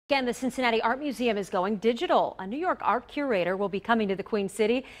Again, the Cincinnati Art Museum is going digital. A New York art curator will be coming to the Queen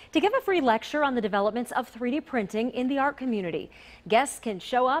City to give a free lecture on the developments of 3D printing in the art community. Guests can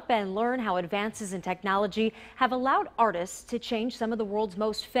show up and learn how advances in technology have allowed artists to change some of the world's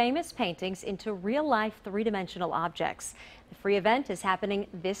most famous paintings into real-life three-dimensional objects. The free event is happening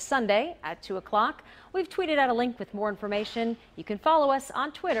this Sunday at 2 o'clock. We've tweeted out a link with more information. You can follow us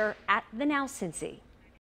on Twitter at the Now Cincy.